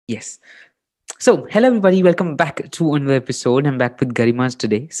Yes. So, hello everybody, welcome back to another episode. I'm back with Garimas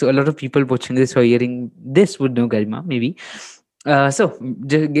today. So, a lot of people watching this or hearing this would know Garima, maybe.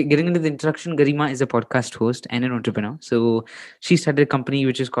 Getting into the introduction, Garima is a podcast host and an entrepreneur. So, she started a company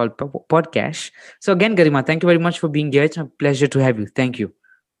which is called Podcash. So, again, Garima, thank you very much for being here. It's a pleasure to have you. Thank you.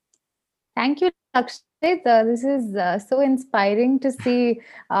 Thank you, Lakshit. This is so inspiring to see.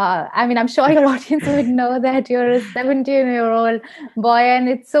 I'm sure your audience would know that you're a 17-year-old boy, and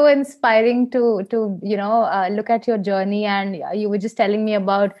it's so inspiring to look at your journey. And you were just telling me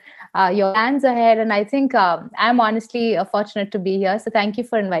about your plans ahead, and I think I'm honestly fortunate to be here. So thank you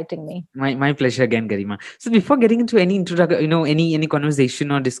for inviting me. My pleasure again, Garima. So before getting into any introduction, any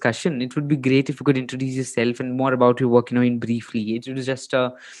conversation or discussion, it would be great if you could introduce yourself and more about your work, in briefly. It was just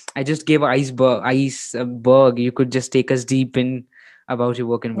I just gave iceberg. You could just take us deep in about your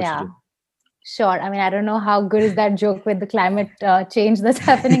work and what you Yeah. do. Sure. I don't know how good is that joke with the climate change that's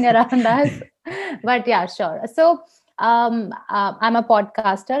happening around us, but yeah, sure. So, I'm a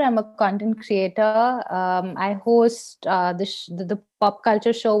podcaster. I'm a content creator. I host the pop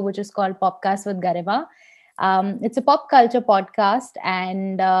culture show, which is called Popcast with Garima. It's a pop culture podcast,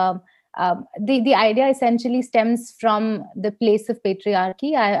 and the idea essentially stems from the place of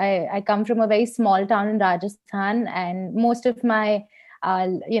patriarchy. I come from a very small town in Rajasthan, and most of my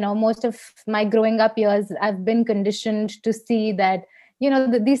growing up years, I've been conditioned to see that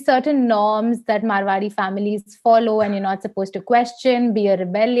these certain norms that Marwari families follow, and you're not supposed to question, be a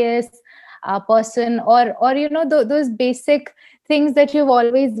rebellious person, or those basic things that you've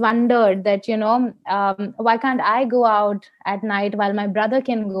always wondered that why can't I go out at night while my brother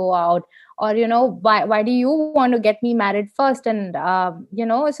can go out, or why do you want to get me married first, and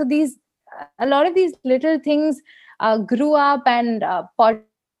so these a lot of these little things grew up, and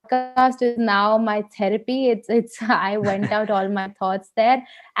podcast is now my therapy. It's I went out all my thoughts there,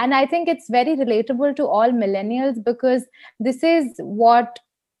 and I think it's very relatable to all millennials, because this is what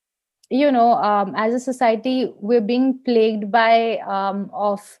as a society we're being plagued by,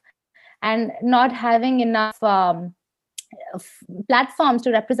 of and not having enough platforms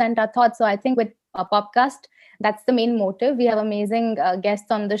to represent our thoughts. So I think with a podcast, that's the main motive. We have amazing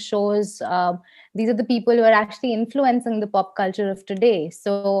guests on the shows. These are the people who are actually influencing the pop culture of today.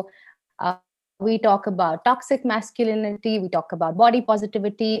 So we talk about toxic masculinity, we talk about body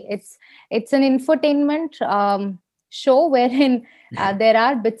positivity. It's an infotainment show wherein there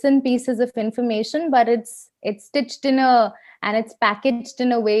are bits and pieces of information, but it's stitched in a and it's packaged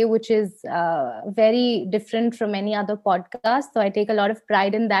in a way which is very different from any other podcast. So I take a lot of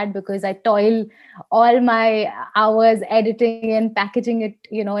pride in that, because I toil all my hours editing and packaging it,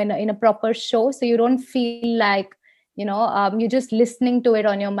 in a proper show, so you don't feel like you're just listening to it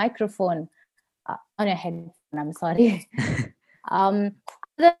on your microphone, on your headphone, I'm sorry. Other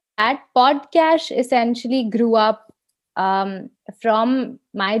than that, podcast essentially grew up from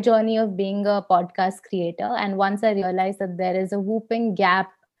my journey of being a podcast creator. And once I realized that there is a whooping gap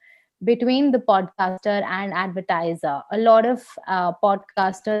between the podcaster and advertiser, a lot of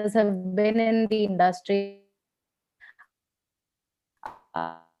podcasters have been in the industry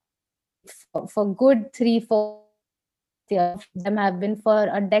for good 3 4 years. Some of them have been for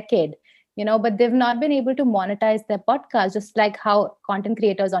a decade, but they've not been able to monetize their podcast, just like how content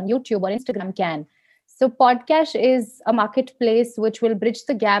creators on YouTube or Instagram can. So podcast is a marketplace which will bridge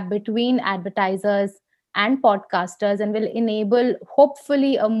the gap between advertisers and podcasters, and will enable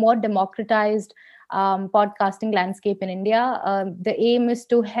hopefully a more democratized podcasting landscape in India. The aim is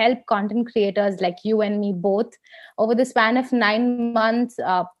to help content creators like you and me both. Over the span of 9 months,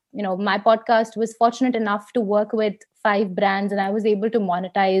 my podcast was fortunate enough to work with 5 brands, and I was able to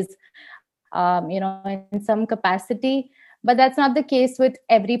monetize in some capacity. But that's not the case with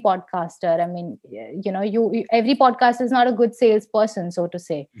every podcaster. I mean, every podcast is not a good salesperson, so to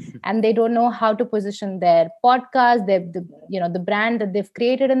say, and they don't know how to position their podcast, the brand that they've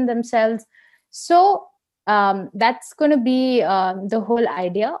created in themselves. So that's going to be the whole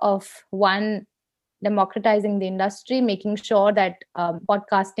idea of one, democratizing the industry, making sure that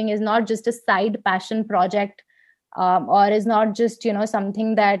podcasting is not just a side passion project, or is not just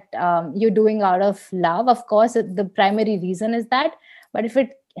something that you're doing out of love. Of course, the primary reason is that, but if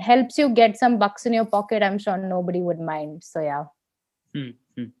it helps you get some bucks in your pocket, I'm sure nobody would mind. So yeah. Hmm,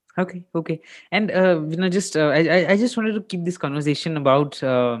 hmm. Okay. And just I just wanted to keep this conversation about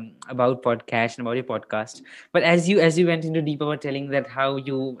podcast and about your podcast. But as you went into deep about telling that how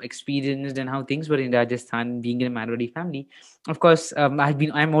you experienced and how things were in Rajasthan, being in a Marwari family. Of course, I'm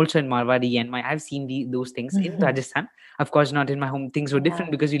also in Marwari, and I've seen those things in Rajasthan. Of course, not in my home. Things were different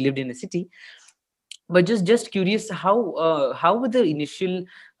Yeah. because we lived in a city. But just curious, how were the initial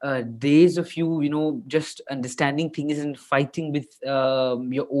days of you just understanding things and fighting with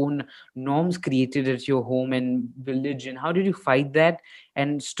your own norms created at your home and village, and how did you fight that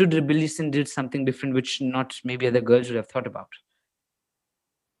and stood rebellious and did something different which not maybe other girls would have thought about?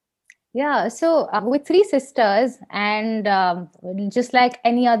 Yeah, so with three sisters, and just like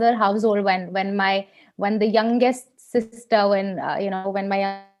any other household, when the youngest sister, when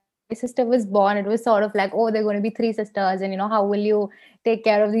my sister was born, it was sort of like, oh, they're going to be three sisters, and how will you take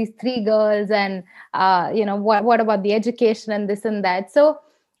care of these three girls, and what about the education and this and that. So,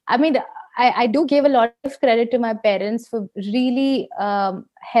 I mean, I do give a lot of credit to my parents for really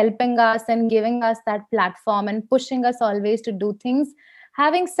helping us and giving us that platform and pushing us always to do things.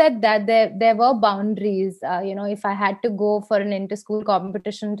 Having said that, there were boundaries. If I had to go for an inter-school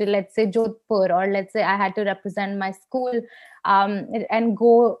competition to, let's say, Jodhpur, or let's say I had to represent my school, and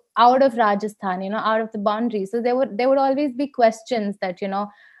go out of Rajasthan, out of the boundaries, so there would always be questions that,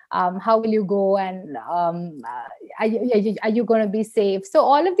 how will you go, and are you going to be safe? So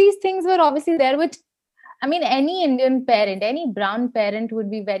all of these things were obviously there, which, I mean, any Indian parent, any brown parent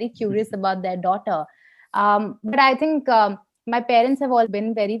would be very curious about their daughter. But I think my parents have all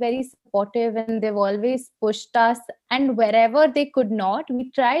been very, very supportive, and they've always pushed us. And wherever they could not, we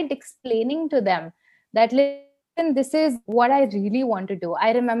tried explaining to them that, listen, this is what I really want to do.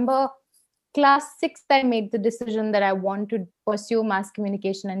 I remember class 6, I made the decision that I want to pursue mass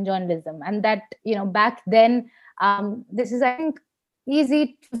communication and journalism. And that, back then, this is, I think,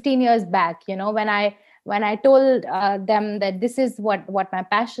 easy 15 years back, when I told them that this is what my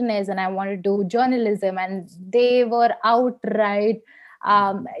passion is, and I want to do journalism, and they were outright,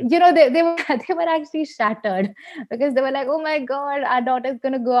 they were they were actually shattered, because they were like, oh my God, our daughter's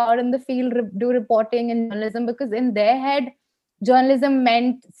going to go out in the field, do reporting and journalism, because in their head, journalism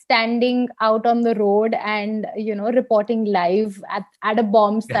meant standing out on the road and reporting live at a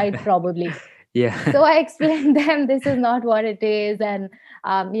bomb site, probably. Yeah. So I explained them, this is not what it is, and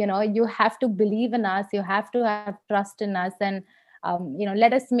you have to believe in us, you have to have trust in us, and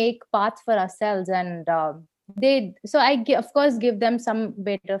let us make paths for ourselves. And so of course, give them some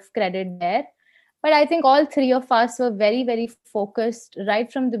bit of credit there. But I think all three of us were very, very focused right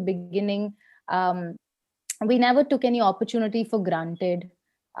from the beginning. We never took any opportunity for granted.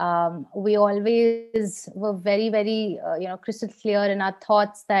 We always were very, very crystal clear in our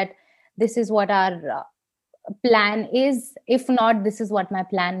thoughts that this is what our plan is. If not, this is what my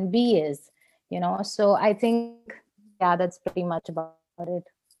plan B is. So I think, yeah, that's pretty much about it.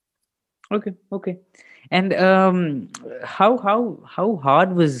 Okay. And how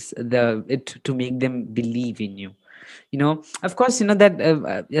hard was it to make them believe in you? Of course, that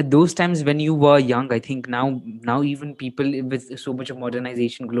at those times when you were young, I think now even people with so much of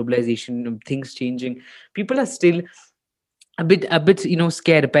modernization, globalization, things changing, people are still a bit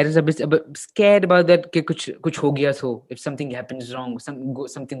scared. Parents are a bit scared about that कि कुछ हो गया, so if something happens wrong,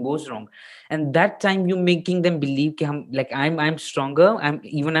 something goes wrong, and that time you making them believe कि I'm stronger,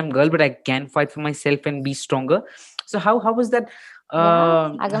 I'm girl, but I can fight for myself and be stronger. So how was that?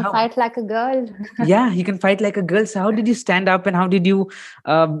 Yeah, I can fight like a girl. Yeah, you can fight like a girl. So how did you stand up, and how did you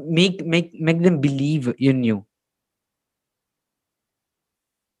make them believe in you?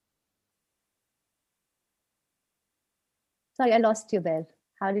 Sorry, I lost you there.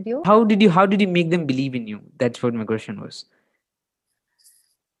 How did you? How did you make them believe in you? That's what my question was.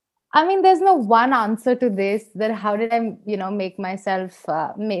 I mean, there's no one answer to this. That how did I, make myself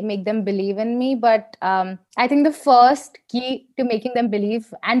make them believe in me? But I think the first key to making them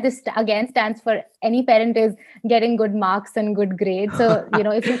believe, and this again stands for any parent, is getting good marks and good grades. So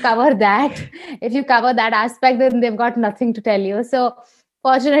if you cover that aspect, then they've got nothing to tell you. So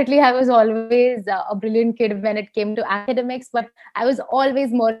fortunately, I was always a brilliant kid when it came to academics, but I was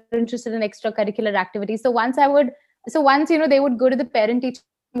always more interested in extracurricular activities. So once they would go to the parent teacher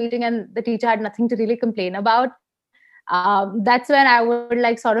meeting and the teacher had nothing to really complain about, that's when I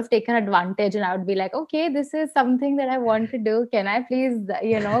would sort of take an advantage, and I would be like, okay, this is something that I want to do, can I please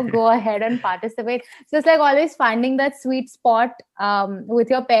go ahead and participate? So it's always finding that sweet spot with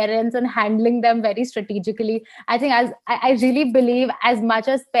your parents and handling them very strategically. I think I really believe, as much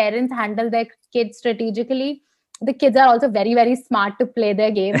as parents handle their kids strategically, the kids are also very, very smart to play their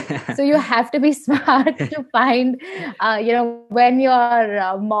game. So you have to be smart to find, when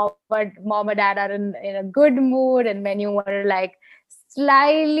your mom or dad are in a good mood, and when you want to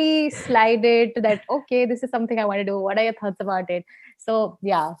slyly slide it that, okay, this is something I want to do. What are your thoughts about it? So,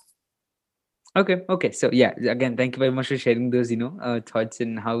 yeah. Okay. So yeah, again, thank you very much for sharing those, thoughts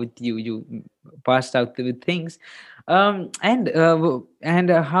and how you passed out with things, and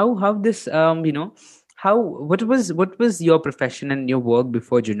how this, how what was your profession and your work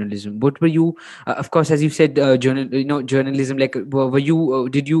before journalism? What were you, of course, as you said, journalism, like were you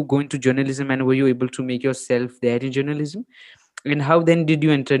did you go into journalism, and were you able to make yourself there in journalism? And how then did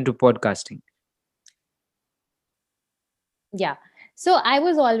you enter into podcasting? Yeah. So I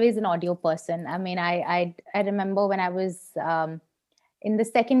was always an audio person. I mean, I remember when I was in the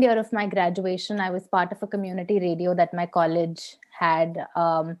second year of my graduation, I was part of a community radio that my college had.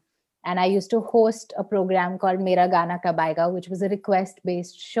 And I used to host a program called Mera Gana Kab Aayega, which was a request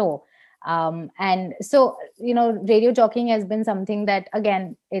based show. And so, radio jockeying has been something that,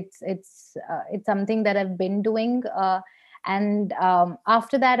 again, it's something that I've been doing. And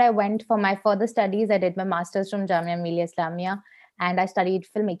after that, I went for my further studies. I did my master's from Jamia Millia Islamia, and I studied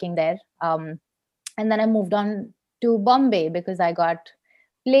filmmaking there. And then I moved on to Bombay because I got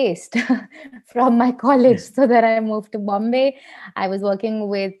placed from my college. So then I moved to Bombay. I was working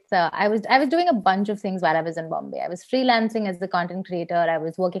with I was doing a bunch of things while I was in Bombay. I was freelancing as a content creator. I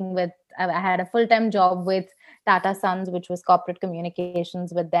was working with I had a full-time job with Tata Sons, which was corporate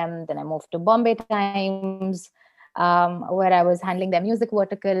communications with them. Then I moved to Bombay Times, where I was handling their music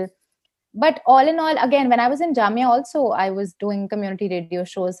vertical. But all in all, again, when I was in Jamia also, I was doing community radio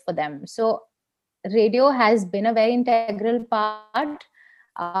shows for them. So radio has been a very integral part.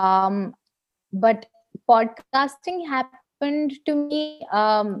 um, but podcasting happened to me,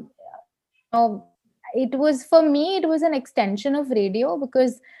 it was, for me, it was an extension of radio,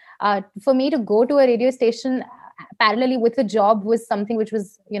 because for me to go to a radio station parallelly with a job was something which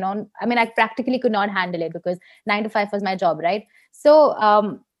was, I mean, I practically could not handle it, because 9 to 5 was my job, right? So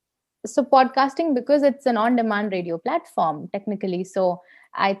podcasting, because it's an on demand radio platform technically, so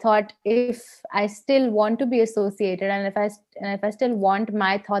I thought, if I still want to be associated, and if I still want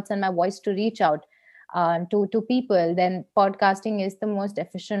my thoughts and my voice to reach out to people, then podcasting is the most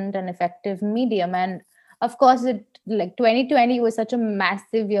efficient and effective medium. And of course, it, like, 2020 was such a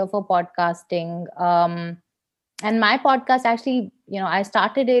massive year for podcasting. And my podcast, actually, I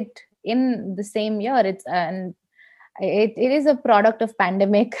started it in the same year. It is a product of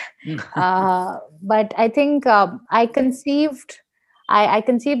pandemic. But I think I conceived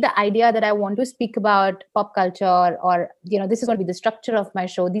the idea that I want to speak about pop culture, or this is going to be the structure of my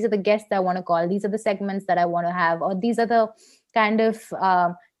show. These are the guests I want to call. These are the segments that I want to have, or these are the kind of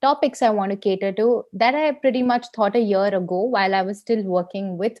topics I want to cater to. That I pretty much thought a year ago while I was still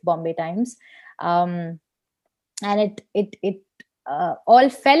working with Bombay Times. And it all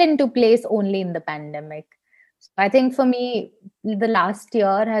fell into place only in the pandemic. So I think for me, the last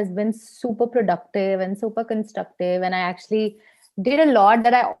year has been super productive and super constructive, and I actually did a lot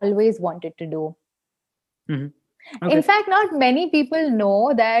that I always wanted to do. Mm-hmm. Okay. In fact, not many people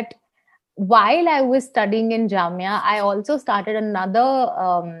know that while I was studying in Jamia, I also started another.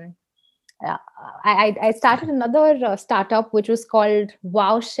 I started another startup which was called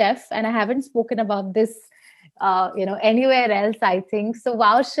Wow Chef, and I haven't spoken about this, anywhere else, I think. So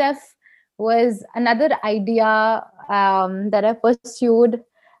Wow Chef was another idea that I pursued,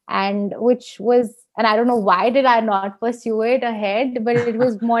 and I don't know why did I not pursue it ahead, but it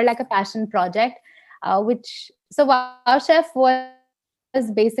was more like a passion project. So Wow Chef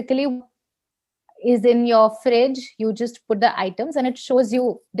was basically is in your fridge. You just put the items, and it shows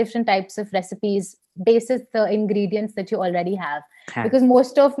you different types of recipes basis the ingredients that you already have. Because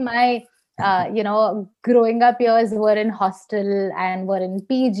most of my growing up years were in hostel and were in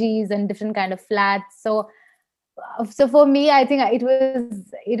PGs and different kind of flats. So for me, I think it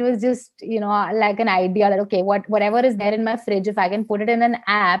was just, like an idea that, okay, whatever is there in my fridge, if I can put it in an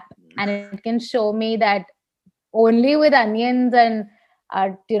app and it can show me that only with onions and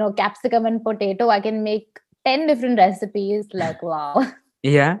capsicum and potato I can make 10 different recipes, like, wow.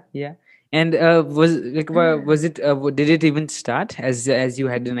 Yeah. And was it did it even start as you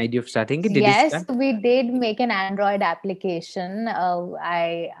had an idea of starting it? Did it Yes, start? we did make an Android application.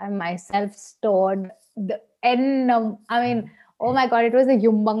 I myself stored the I mean, oh my God, it was a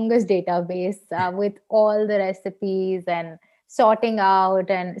humongous database with all the recipes and sorting out.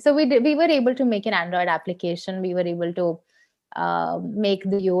 And so we were able to make an Android application. We were able to make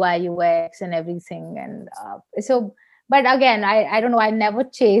the UI, UX and everything. And but again, I don't know, I never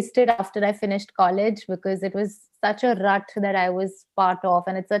chased it after I finished college, because it was such a rut that I was part of.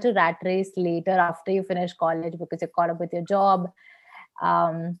 And it's such a rat race later after you finish college, because you're caught up with your job.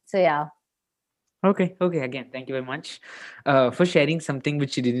 So yeah. Okay. Again, thank you very much for sharing something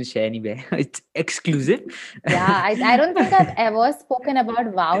which you didn't share anywhere. It's exclusive. Yeah, I don't think I've ever spoken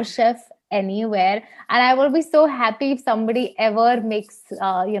about Wow Chef anywhere, and I will be so happy if somebody ever makes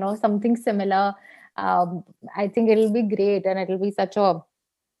something similar. I think it'll be great, and it'll be such a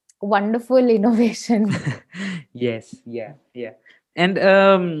wonderful innovation. Yes, yeah. And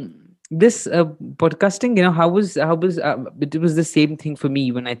this podcasting, it was the same thing for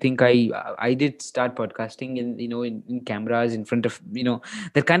me when I think I did start podcasting in cameras in front of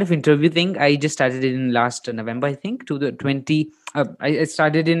that kind of interview thing. I just started it in last November, I think, to the 20. I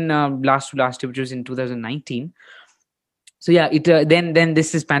started in last year, which was in 2019. So yeah, it then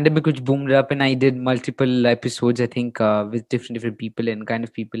this is pandemic which boomed up, and I did multiple episodes, I think, with different people and kind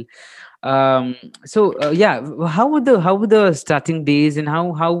of people. Yeah, how were the starting days, and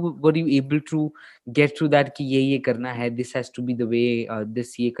how were you able to get through that ki ye karna hai, this has to be the way,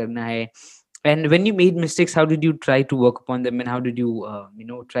 this ye karna hai. And when you made mistakes, how did you try to work upon them, and how did you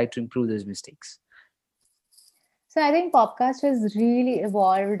try to improve those mistakes? So I think Popcast has really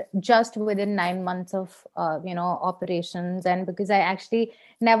evolved just within 9 months of operations, and because I actually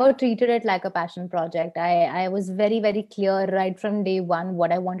never treated it like a passion project. I was very clear right from day one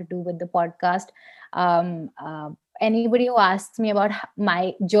what I want to do with the podcast. Um, uh, Anybody who asks me about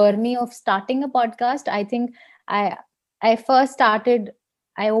my journey of starting a podcast, I think I I first started.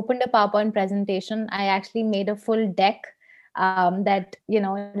 I opened a PowerPoint presentation. I actually made a full deck that,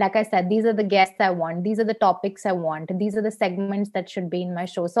 like I said, these are the guests I want, these are the topics I want, these are the segments that should be in my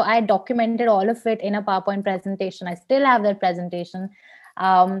show. So I documented all of it in a PowerPoint presentation. I still have that presentation.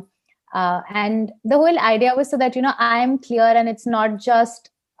 And the whole idea was so that I'm clear, and it's not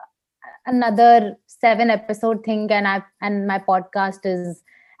just another 7 episode thing, and my podcast is,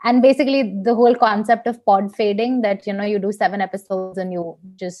 and basically the whole concept of pod fading, that you do 7 episodes and you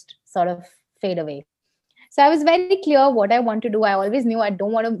just sort of fade away. So I was very clear what I want to do. I always knew I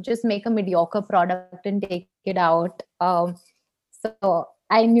don't want to just make a mediocre product and take it out. So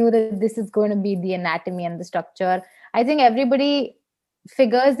I knew that this is going to be the anatomy and the structure. I think everybody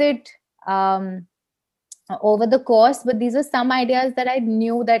figures it over the course, but these are some ideas that I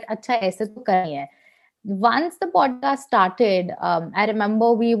knew that acha aise to karni hai. Once the podcast started, I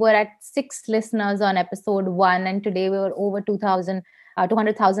remember we were at 6 listeners on episode 1, and today we were over 200,000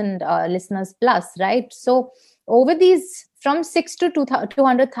 listeners plus, right? So over these, from 6 to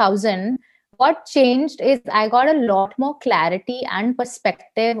 200,000, what changed is I got a lot more clarity and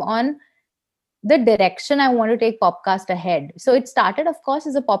perspective on the direction I want to take Popcast ahead. So it started, of course,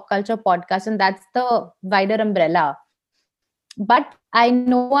 as a pop culture podcast, and that's the wider umbrella. But I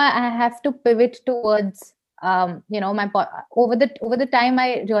know I have to pivot towards, over the time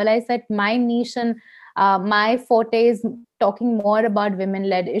I realized that my niche and my forte is talking more about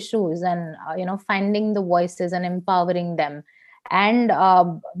women-led issues, and finding the voices and empowering them. And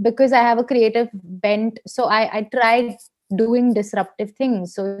because I have a creative bent, so I tried doing disruptive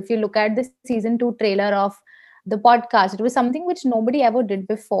things. So if you look at the season 2 trailer of the podcast, it was something which nobody ever did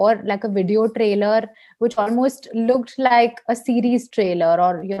before, like a video trailer which almost looked like a series trailer,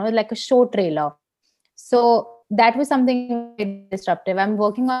 or like a show trailer. So that was something very disruptive. I'm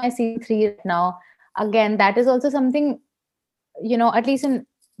working on my season 3 right now. Again, that is also something, at least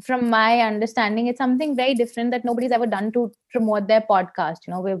from my understanding, it's something very different that nobody's ever done to promote their podcast.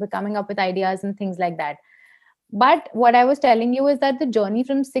 We're coming up with ideas and things like that. But what I was telling you is that the journey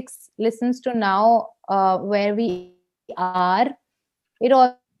from 6 listens to now, where we are, it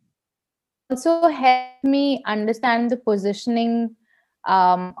also helped me understand the positioning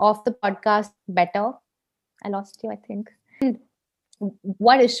of the podcast better. I lost you, I think. And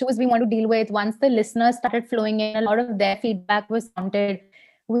what issues we want to deal with. Once the listeners started flowing in, a lot of their feedback was counted.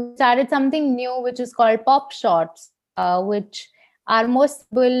 We started something new, which is called Pop Shorts, which are more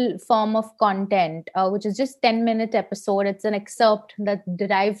simple form of content, which is just 10-minute episode. It's an excerpt that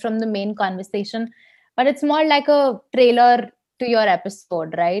derived from the main conversation, but it's more like a trailer to your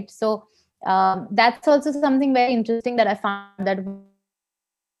episode, right? So that's also something very interesting that I found, that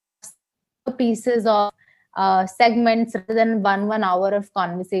pieces of segments rather than one hour of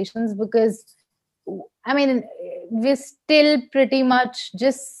conversations, because I mean, we're still pretty much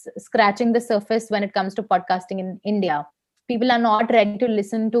just scratching the surface when it comes to podcasting in India. People are not ready to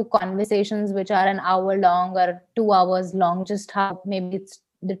listen to conversations which are an hour long or 2 hours long, just how maybe it's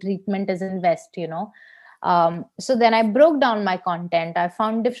the treatment is in West, so then I broke down my content. I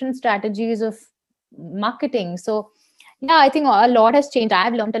found different strategies of marketing. So yeah, I think a lot has changed.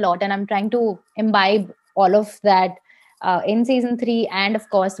 I've learned a lot, and I'm trying to imbibe all of that in season 3, and of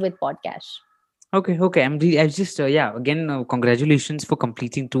course with podcast. Okay. I just again, congratulations for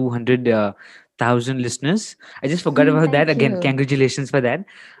completing 200,000 listeners. I just forgot about that. Again, congratulations for that.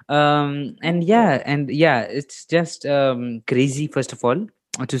 And yeah, it's just crazy, first of all,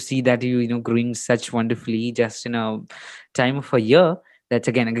 to see that you growing such wonderfully just in a time of a year. That's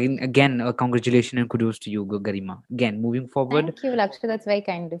again, congratulations and kudos to you, Garima. Again, moving forward, Thank you, Lakshya. That's very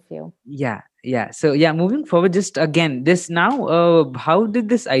kind of you. yeah. So yeah, moving forward, just again, this now, how did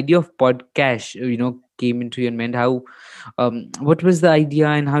this idea of podcast, came into your mind? How, what was the idea,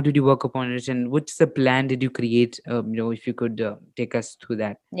 and how did you work upon it, and what's the plan did you create? If you could take us through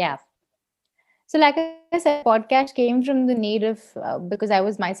that. Yeah. So, like I said, podcast came from the need of because I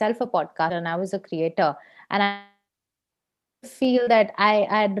was myself a podcaster and I was a creator, and I feel that I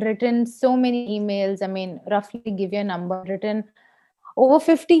had written so many emails. I mean, roughly give you a number, written over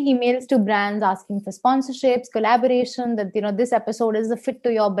 50 emails to brands asking for sponsorships, collaboration, that this episode is a fit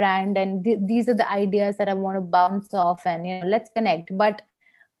to your brand, and these are the ideas that I want to bounce off, and let's connect. But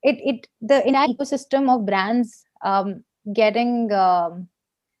it the entire ecosystem of brands getting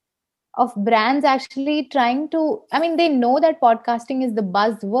of brands actually trying to, I mean, they know that podcasting is the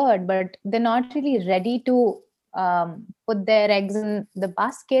buzzword, but they're not really ready to put their eggs in the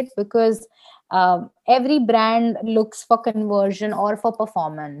basket, because every brand looks for conversion or for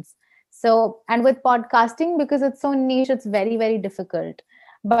performance. So, and with podcasting, because it's so niche, it's very, very difficult.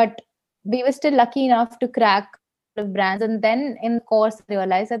 But we were still lucky enough to crack the brands, and then in course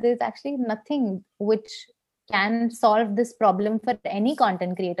realize that there's actually nothing which can solve this problem for any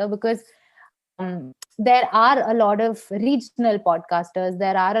content creator, because there are a lot of regional podcasters,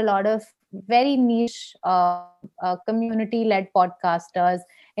 there are a lot of very niche community led podcasters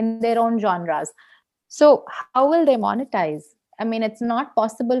in their own genres. So how will they monetize? I mean, it's not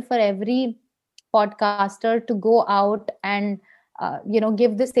possible for every podcaster to go out and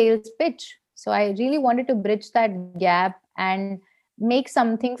give the sales pitch. So I really wanted to bridge that gap and make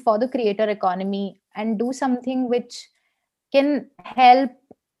something for the creator economy and do something which can help,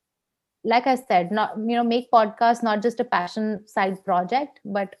 like I said, not make podcasts not just a passion side project,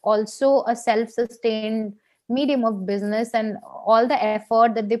 but also a self-sustained medium of business, and all the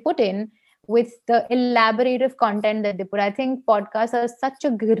effort that they put in with the elaborative content that they put. I think podcasts are such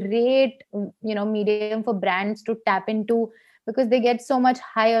a great medium for brands to tap into, because they get so much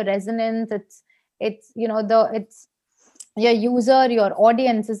higher resonance. It's your user, your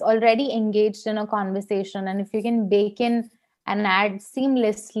audience is already engaged in a conversation, and if you can bake in an ad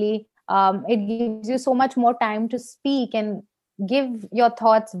seamlessly, it gives you so much more time to speak and give your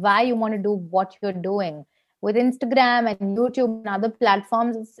thoughts why you want to do what you're doing. With Instagram and YouTube and other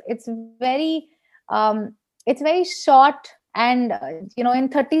platforms, it's very it's very short, and in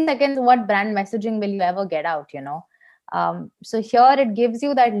 30 seconds, what brand messaging will you ever get out? So here it gives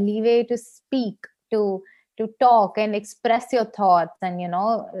you that leeway to speak, to talk and express your thoughts,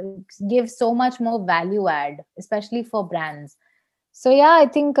 and give so much more value add, especially for brands. So yeah, I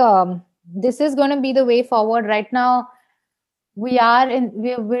think this is going to be the way forward. Right now,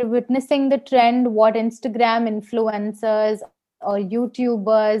 we're witnessing the trend what Instagram influencers or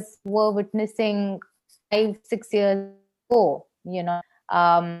YouTubers were witnessing 5-6 years ago.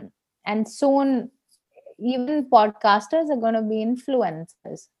 And soon even podcasters are going to be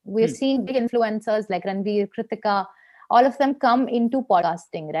influencers. We're seeing big influencers like Ranveer, Kritika, all of them come into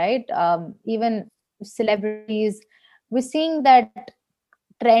podcasting, right? Even celebrities, we're seeing that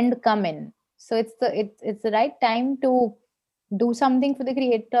trend come in. So it's the right time to do something for the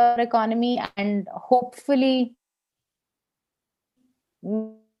creator economy, and hopefully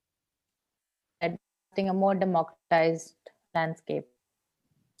a more democratized landscape.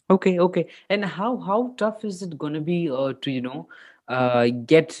 Okay. And how tough is it gonna be to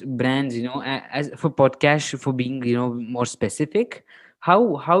get brands, as for podcast, for being more specific?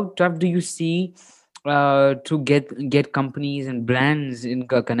 How tough do you see to get companies and brands in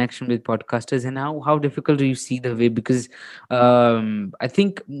connection with podcasters, and how difficult do you see the way? Because I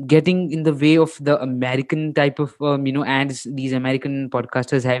think getting in the way of the American type of ads these American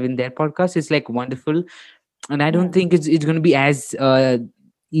podcasters have in their podcast is like wonderful, and I don't think it's going to be as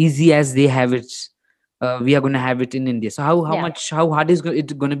easy as they have it. We are going to have it in India. So how hard is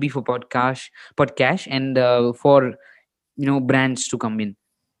it going to be for podcast and for brands to come in?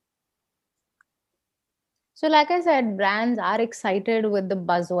 So, like I said, brands are excited with the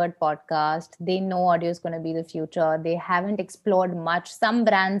buzzword podcast. They know audio is going to be the future. They haven't explored much. Some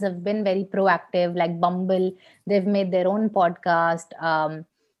brands have been very proactive, like Bumble. They've made their own podcast. A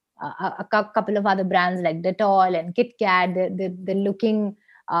couple of other brands like Dettol and KitKat, they're looking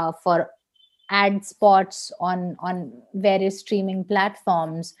for ad spots on various streaming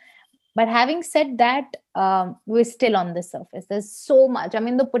platforms. But having said that, we're still on the surface. There's so much. I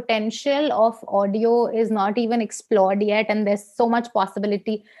mean, the potential of audio is not even explored yet, and there's so much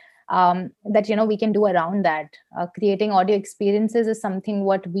possibility that we can do around that. Creating audio experiences is something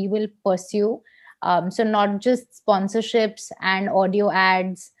what we will pursue. So not just sponsorships and audio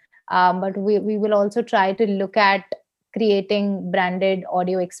ads, but we will also try to look at creating branded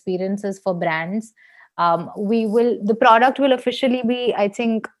audio experiences for brands. The product will officially be, I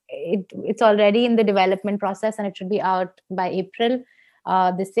think it's already in the development process, and it should be out by April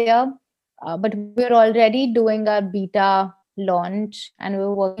this year. But we're already doing our beta launch, and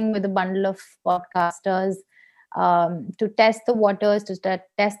we're working with a bundle of podcasters to test the waters, to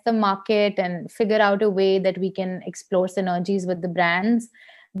test the market, and figure out a way that we can explore synergies with the brands.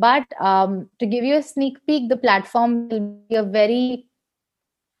 But to give you a sneak peek, the platform will be a very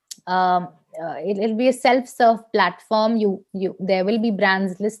it'll be a self-serve platform. You there will be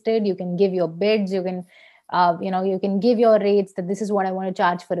brands listed. You can give your bids. You can you can give your rates, that this is what I want to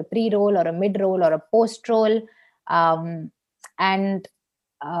charge for a pre-roll or a mid-roll or a post-roll, and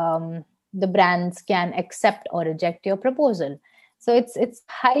the brands can accept or reject your proposal. So it's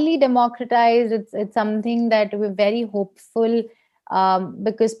highly democratized. It's something that we're very hopeful,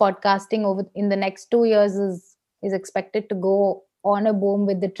 because podcasting over in the next 2 years is expected to go on a boom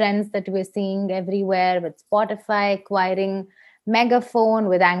with the trends that we're seeing everywhere, with Spotify acquiring Megaphone,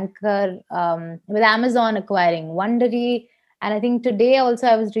 with Anchor, with Amazon acquiring Wondery. And I think today also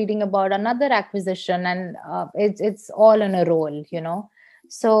I was reading about another acquisition, and it's all on a roll,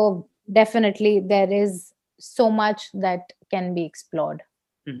 So definitely there is so much that can be explored.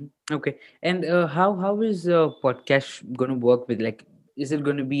 Okay. And how is podcast going to work with, like, is it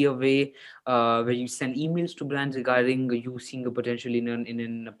going to be a way where you send emails to brands regarding you seeing a potential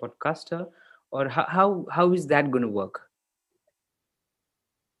in a podcaster, or how is that going to work?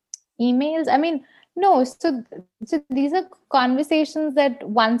 Emails, I mean, no. So these are conversations that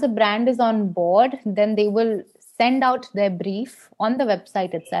once a brand is on board, then they will send out their brief on the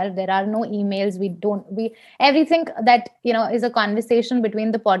website itself. There are no emails. We everything that is a conversation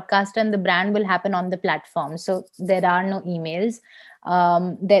between the podcaster and the brand will happen on the platform. So there are no emails.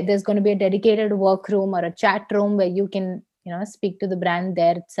 There's going to be a dedicated workroom or a chat room where you can speak to the brand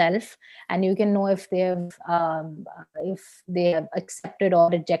there itself, and you can know if they have accepted or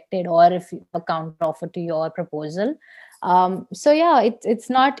rejected, or if you have a counter offer to your proposal. So yeah, it's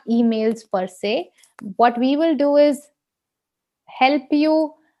not emails per se. What we will do is help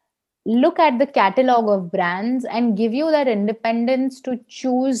you look at the catalog of brands and give you that independence to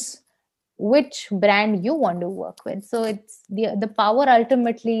choose which brand you want to work with. So it's the power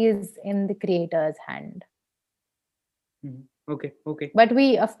ultimately is in the creator's hand. Okay. But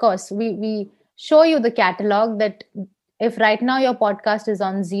we, of course, we show you the catalog, that if right now your podcast is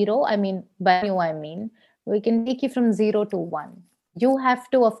on zero, I mean, by new, I mean, we can take you from 0 to 1. You have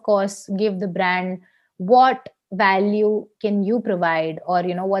to, of course, give the brand what value can you provide, or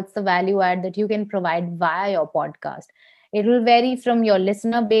what's the value add that you can provide via your podcast. It will vary from your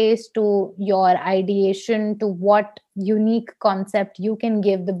listener base to your ideation to what unique concept you can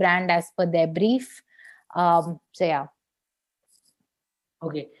give the brand as per their brief. So yeah.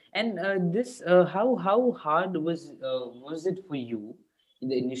 Okay. And this how hard was it for you in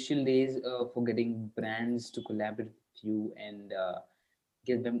the initial days for getting brands to collaborate with you and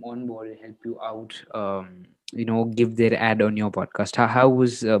get them on board, help you out, give their ad on your podcast? How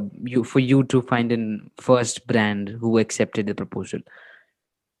was you to find an first brand who accepted the proposal?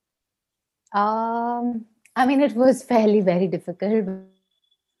 I mean, it was fairly very difficult,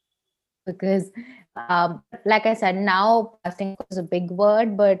 because like I said, now podcasting is a big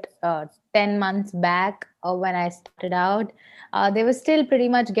word, but 10 months back, when I started out, they were still pretty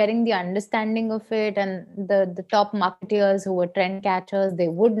much getting the understanding of it, and the top marketeers who were trend catchers, they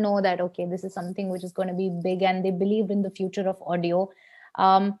would know that, okay, this is something which is going to be big, and they believed in the future of audio.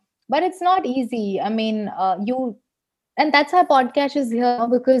 But it's not easy. I mean, and that's how podcast is here,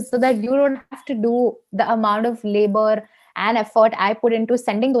 because so that you don't have to do the amount of labor and effort I put into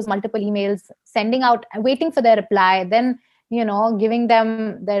sending those multiple emails, sending out, waiting for their reply, then giving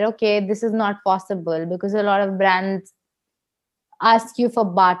them that, okay, this is not possible, because a lot of brands ask you for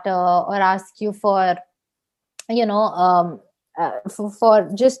barter, or ask you for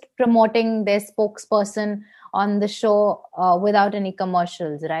for just promoting their spokesperson on the show without any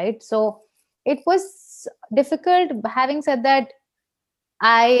commercials, right? So it was difficult. Having said that,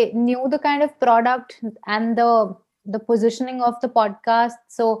 I knew the kind of product and the positioning of the podcast.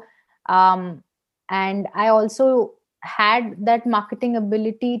 So and I also had that marketing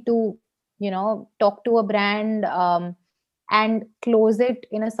ability to talk to a brand and close it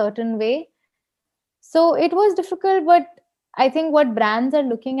in a certain way. So it was difficult, but I think what brands are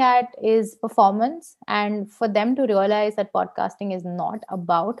looking at is performance, and for them to realize that podcasting is not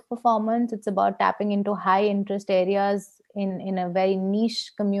about performance, it's about tapping into high interest areas in a very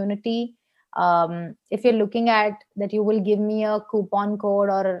niche community. If you're looking at that you will give me a coupon code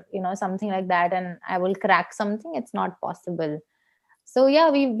or something like that and I will crack something, it's not possible. So yeah,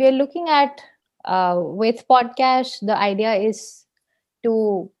 we're looking at with podcast, the idea is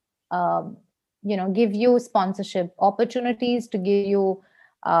to um, give you sponsorship opportunities, to give you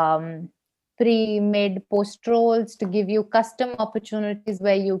um, pre, mid, post roles, to give you custom opportunities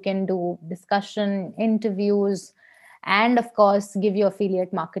where you can do discussion, interviews, and of course give you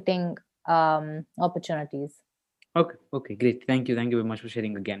affiliate marketing opportunities. Okay, great. Thank you very much for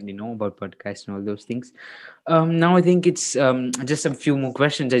sharing again, about podcasts and all those things. Now I think it's just a few more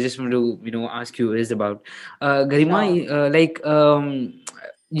questions I just want to, ask you is about Garima, Sure. like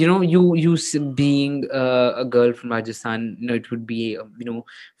being a girl from Rajasthan, it would be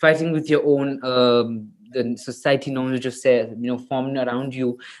fighting with your own the society norms which are said, formed around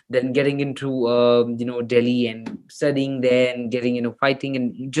you, then getting into Delhi and studying there and getting fighting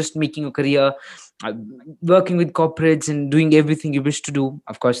and just making a career, uh, working with corporates and doing everything you wish to do.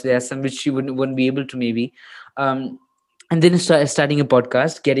 Of course, there are some which you wouldn't be able to, maybe. Um, and then starting a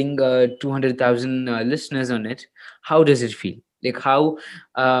podcast, getting 200,000 listeners on it. How does it feel? Like, how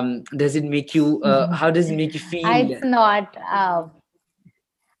does it make you? How does it make you feel? It's not.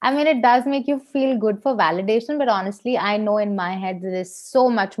 I mean, it does make you feel good for validation, but honestly, I know in my head there is so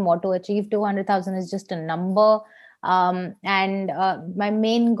much more to achieve. 200,000 is just a number. And my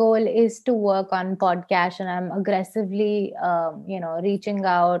main goal is to work on podcast, and I'm aggressively, reaching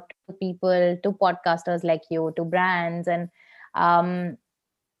out to people, to podcasters like you, to brands. And um,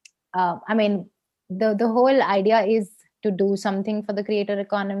 I mean, the whole idea is to do something for the creator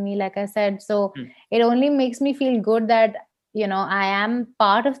economy, like I said. So Hmm. it only makes me feel good that I am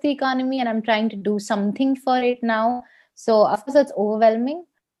part of the economy and I'm trying to do something for it now. So of course it's overwhelming,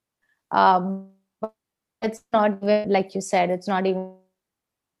 but it's not even, like you said, it's not even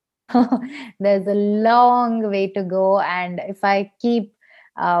there's a long way to go. And if I keep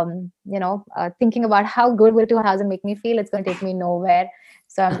thinking about how good will 200,000 make me feel, it's going to take me nowhere.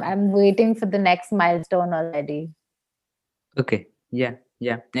 So I'm waiting for the next milestone already. Okay. Yeah.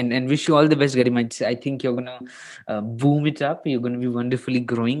 Yeah. And wish you all the best, Garima. I think you're gonna boom it up. You're gonna be wonderfully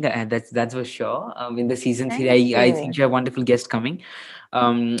growing, and that's for sure. In the season three, Thank I think you. you have wonderful guests coming.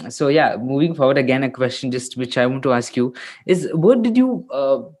 So yeah, moving forward again, a question just which I want to ask you is, what did you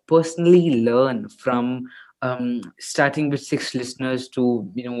personally learn from starting with 6 listeners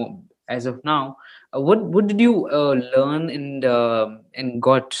to as of now? What did you learn and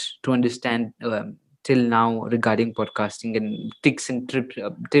got to understand till now regarding podcasting, and tips and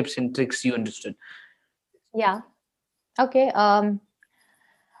tricks you understood? Yeah. Okay. I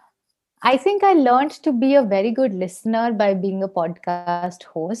think I learned to be a very good listener by being a podcast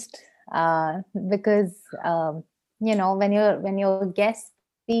host, because when your guest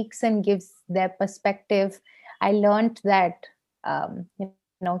speaks and gives their perspective, I learned that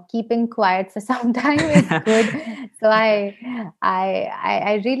keeping quiet for some time is good. So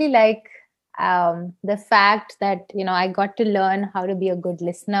I really like the fact that I got to learn how to be a good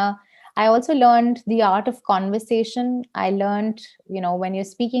listener. I also learned the art of conversation. I learned, when you're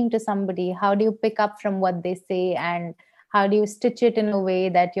speaking to somebody, how do you pick up from what they say and how do you stitch it in a way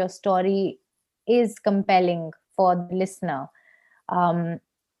that your story is compelling for the listener. Um,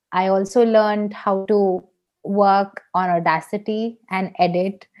 I also learned how to work on Audacity and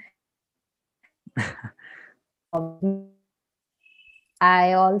edit.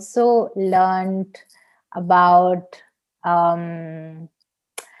 I also learned about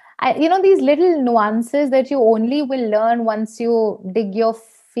these little nuances that you only will learn once you dig your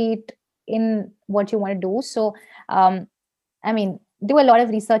feet in what you want to do. So I mean, do a lot of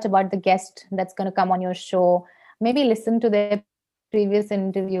research about the guest that's going to come on your show. Maybe listen to their previous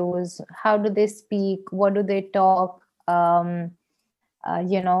interviews. How do they speak? What do they talk? Frame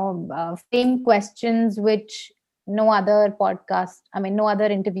questions which no other podcast, no other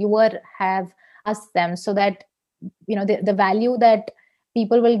interviewer have asked them, so that the value that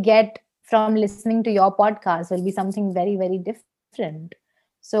people will get from listening to your podcast will be something very, very different.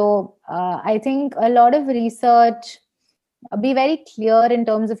 So I think a lot of research, be very clear in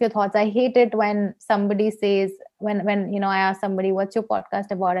terms of your thoughts. I hate it when somebody says, when I ask somebody, what's your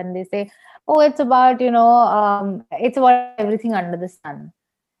podcast about, and they say, oh, it's about it's about everything under the sun.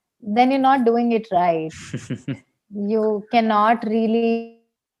 Then you're not doing it right. You cannot really,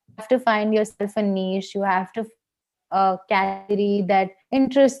 you have to find yourself a niche. You have to a category that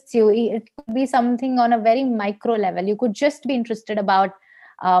interests you. It could be something on a very micro level. You could just be interested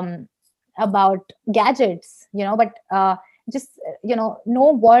um, about gadgets, but just know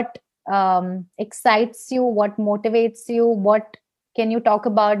what excites you, what motivates you, what can you talk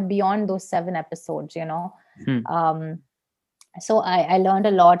about beyond those 7 episodes, Hmm. So I learned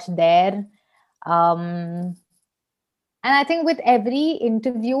a lot there. um, and I think with every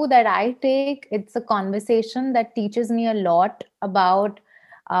interview that I take, it's a conversation that teaches me a lot about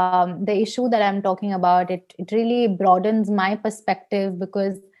the issue that I'm talking about. It really broadens my perspective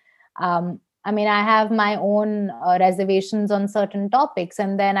because I mean, I have my own reservations on certain topics,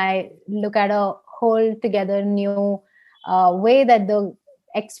 and then I look at a whole together new way that the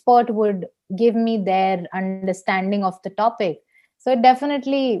expert would give me their understanding of the topic. So it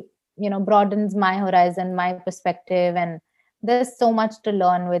definitely, broadens my horizon, my perspective, and there's so much to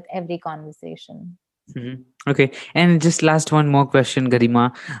learn with every conversation. Mhm. Okay, and just last one more question,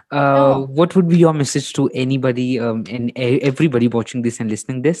 Garima. Sure. What would be your message to anybody and everybody watching this and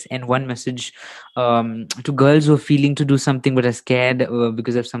listening this, and one message to girls who are feeling to do something but are scared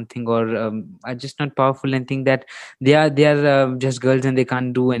because of something, or are just not powerful and think that they are just girls and they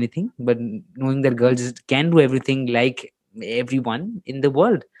can't do anything, but knowing that girls can do everything like everyone in the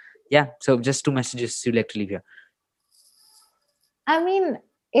world. Yeah. So just two messages you like to leave here. I mean,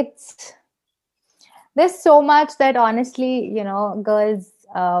 it's there's so much that honestly, girls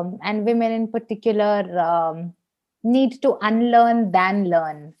and women in particular need to unlearn than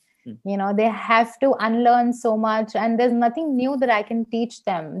learn. Hmm. They have to unlearn so much, and there's nothing new that I can teach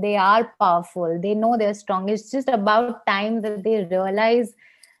them. They are powerful, they know they're strong. It's just about time that they realize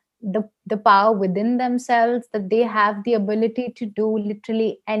the power within themselves, that they have the ability to do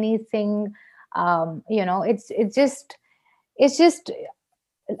literally anything. It's just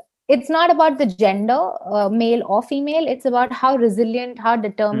it's not about the gender, male or female. It's about how resilient, how Hmm.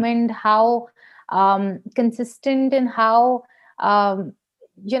 determined, how consistent, and how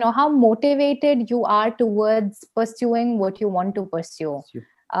how motivated you are towards pursuing what you want to pursue. Sure.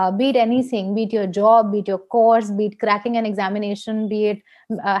 Be it anything, be it your job, be it your course, be it cracking an examination, be it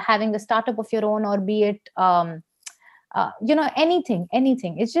having a startup of your own, or be it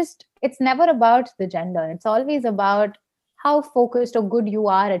anything. It's never about the gender. It's always about how focused or good you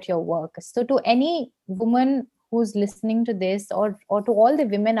are at your work. So to any woman who's listening to this, or to all the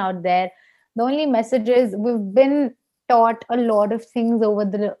women out there, the only message is, we've been taught a lot of things over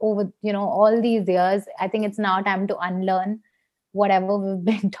all these years. I think it's now time to unlearn whatever we've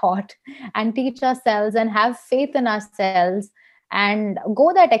been taught, and teach ourselves and have faith in ourselves, and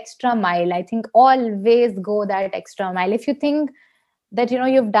go that extra mile. I think always go that extra mile. If you think that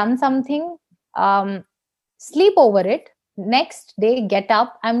you've done something, um, sleep over it. Next day, get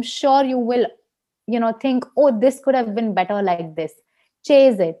up. I'm sure you will think, oh, this could have been better like this.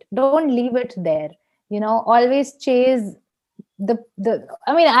 Chase it, don't leave it there. Always chase the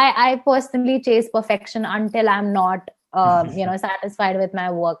I mean, I personally chase perfection until I'm not satisfied with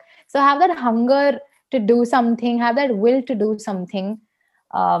my work. So have that hunger to do something, have that will to do something.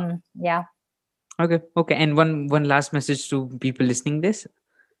 Yeah. Okay. Okay. And one last message to people listening this.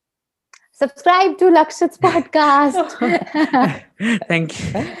 Subscribe to Lakshit's podcast. Thank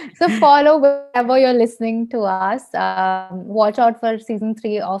you. So follow wherever you're listening to us. Watch out for season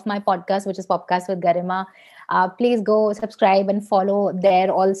 3 of my podcast, which is Podcast with Garima. Please go subscribe and follow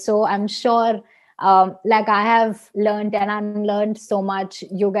there also. I'm sure, like I have learned and unlearned so much,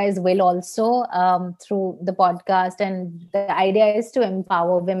 you guys will also, through the podcast. And the idea is to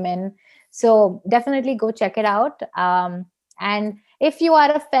empower women. So definitely go check it out. And if you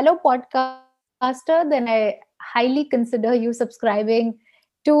are a fellow podcaster, then I highly consider you subscribing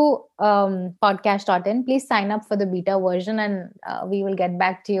to podcast.in. Please sign up for the beta version, and we will get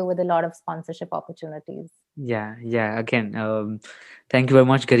back to you with a lot of sponsorship opportunities. Yeah. Yeah. Again, thank you very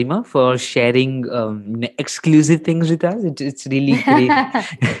much, Garima, for sharing exclusive things with us. It's really great.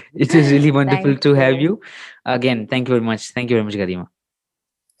 It is really wonderful Thank to have you. you. Again, thank you very much. Thank you very much, Garima.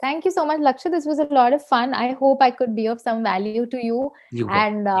 Thank you so much, Lakshya. This was a lot of fun. I hope I could be of some value to you. You were.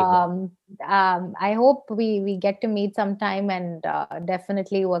 And You were. I hope we get to meet sometime, and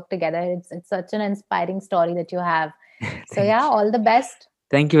definitely work together. It's such an inspiring story that you have. So Thank yeah, you. all the best.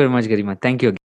 Thank you very much, Garima. Thank you again.